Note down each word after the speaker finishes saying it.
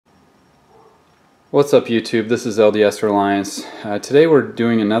What's up YouTube? This is LDS Reliance. Today we're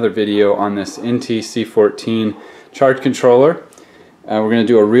doing another video on this inti c14 charge controller. We're going to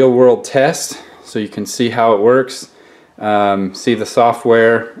do a real-world test so you can see how it works, see the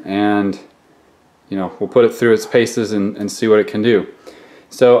software, and we'll put it through its paces and see what it can do.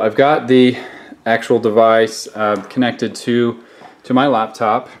 So I've got the actual device connected to my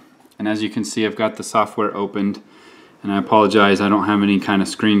laptop, and as you can see I've got the software opened, and I apologize I don't have any kind of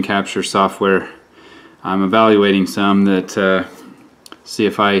screen capture software. I'm evaluating some that see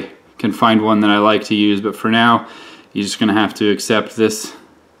if I can find one that I like to use, but for now you're just gonna have to accept this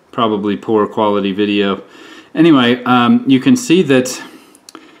probably poor quality video. Anyway, you can see that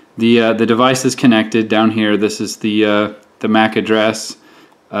the device is connected down here. This is the MAC address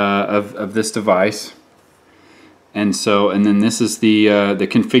of this device, and then this is the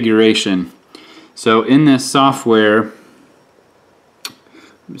configuration. So in this software,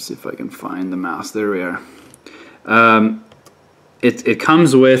 let me see if I can find the mouse. There we are. It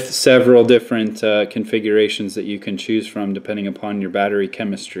comes with several different configurations that you can choose from depending upon your battery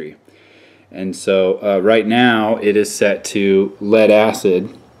chemistry. And so right now it is set to lead acid.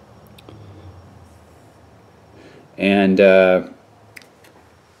 And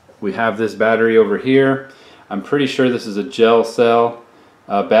we have this battery over here. I'm pretty sure this is a gel cell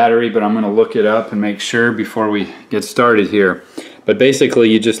battery, but I'm going to look it up and make sure before we get started here. But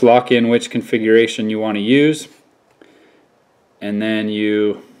basically you just lock in which configuration you want to use, and then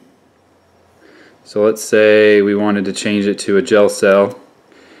so let's say we wanted to change it to a gel cell,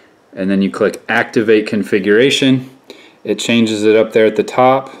 and then you click activate configuration. It changes it up there at the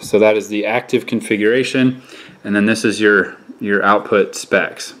top, so that is the active configuration, and then this is your output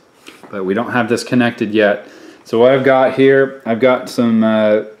specs. But we don't have this connected yet. So what I've got here, I've got some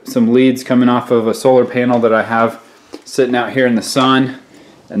leads coming off of a solar panel that I have sitting out here in the sun,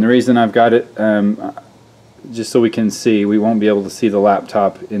 and the reason I've got it just so we can see, we won't be able to see the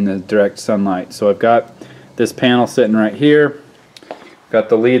laptop in the direct sunlight. So I've got this panel sitting right here, got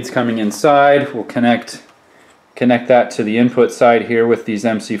the leads coming inside. We'll connect that to the input side here with these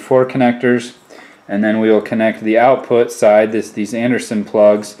MC4 connectors, and then we will connect the output side, these Anderson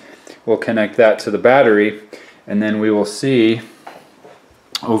plugs. We'll connect that to the battery, and then we will see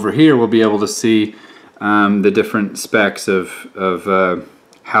over here, we'll be able to see the different specs of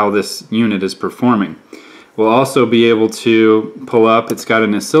how this unit is performing. We'll also be able to pull up, it's got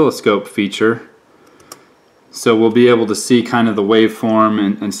an oscilloscope feature, so we'll be able to see kind of the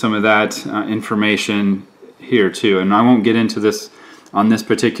waveform and some of that information here too. And I won't get into this on this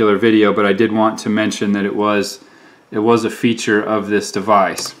particular video, but I did want to mention that it was a feature of this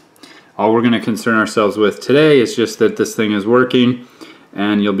device. All we're going to concern ourselves with today is just that this thing is working,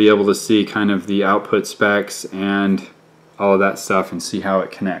 and you'll be able to see kind of the output specs and all of that stuff and see how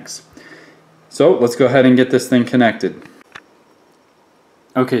it connects. So let's go ahead and get this thing connected.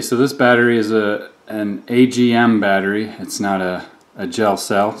 Okay, so this battery is an AGM battery. It's not a gel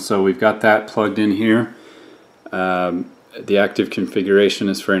cell, so we've got that plugged in here. The active configuration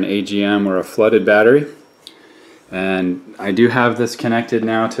is for an AGM or a flooded battery. And I do have this connected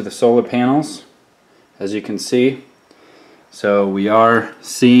now to the solar panels, as you can see. So we are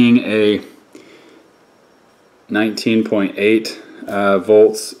seeing a 19.8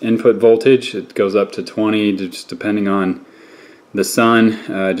 volts input voltage. It goes up to 20 just depending on the sun.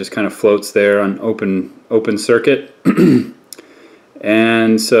 It just kind of floats there on open circuit.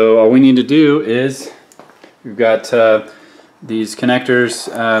 And so all we need to do is, we've got these connectors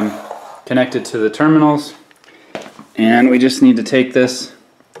connected to the terminals, and we just need to take this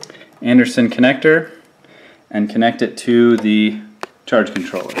Anderson connector and connect it to the charge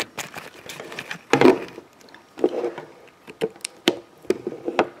controller.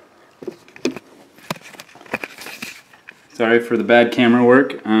 Sorry for the bad camera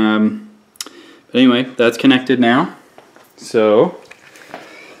work. But anyway, that's connected now. So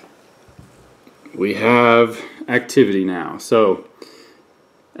we have activity now. So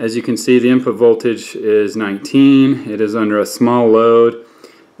as you can see, the input voltage is 19. It is under a small load.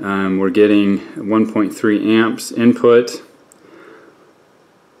 We're getting 1.3 amps input.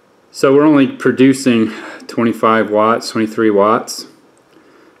 So we're only producing 25 watts, 23 watts,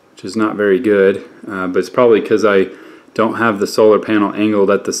 which is not very good. But it's probably because I don't have the solar panel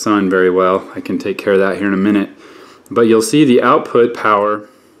angled at the sun very well. I can take care of that here in a minute. But you'll see the output power.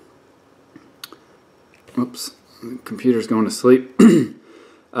 Oops, the computer's going to sleep.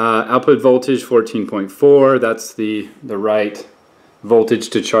 Output voltage 14.4. That's the right voltage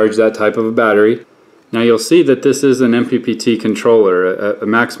to charge that type of a battery. Now you'll see that this is an MPPT controller, a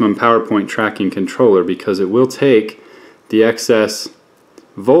maximum power point tracking controller, because it will take the excess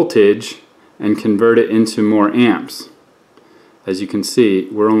voltage and convert it into more amps. As you can see,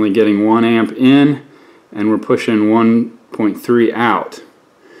 we're only getting 1 amp in and we're pushing 1.3 out.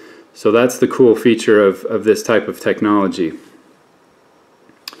 So that's the cool feature of this type of technology.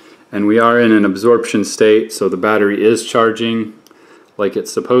 And we are in an absorption state, so the battery is charging like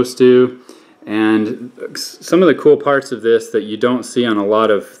it's supposed to. And some of the cool parts of this that you don't see on a lot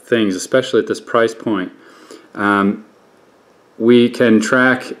of things, especially at this price point, we can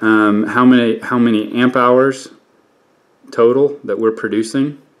track how many amp hours total that we're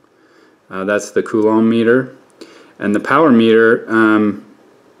producing. That's the Coulomb meter. And the power meter,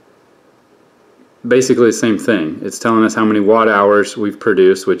 basically the same thing. It's telling us how many watt hours we've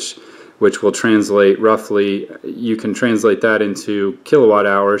produced, which will translate roughly, you can translate that into kilowatt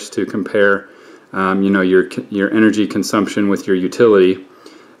hours to compare you know, your energy consumption with your utility.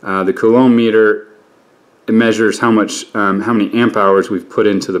 The Coulomb meter, it measures how many amp hours we've put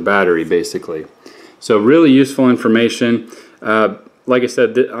into the battery, basically. So really useful information. Like I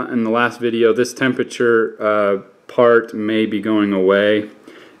said in the last video, this temperature part may be going away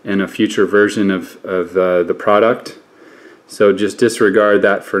in a future version of the product. So just disregard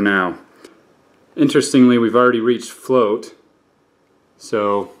that for now. Interestingly, we've already reached float.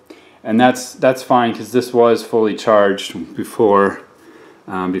 So, and that's fine because this was fully charged before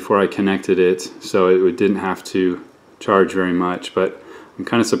I connected it, so it didn't have to charge very much. But I'm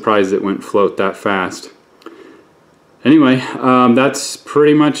kind of surprised it went float that fast. Anyway, that's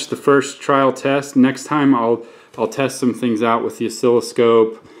pretty much the first trial test. Next time I'll test some things out with the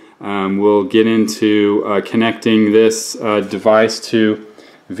oscilloscope. We'll get into connecting this device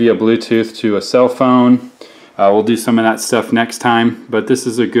via Bluetooth to a cell phone. We'll do some of that stuff next time, but this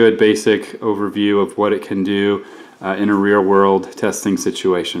is a good basic overview of what it can do in a real world testing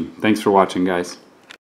situation. Thanks for watching, guys.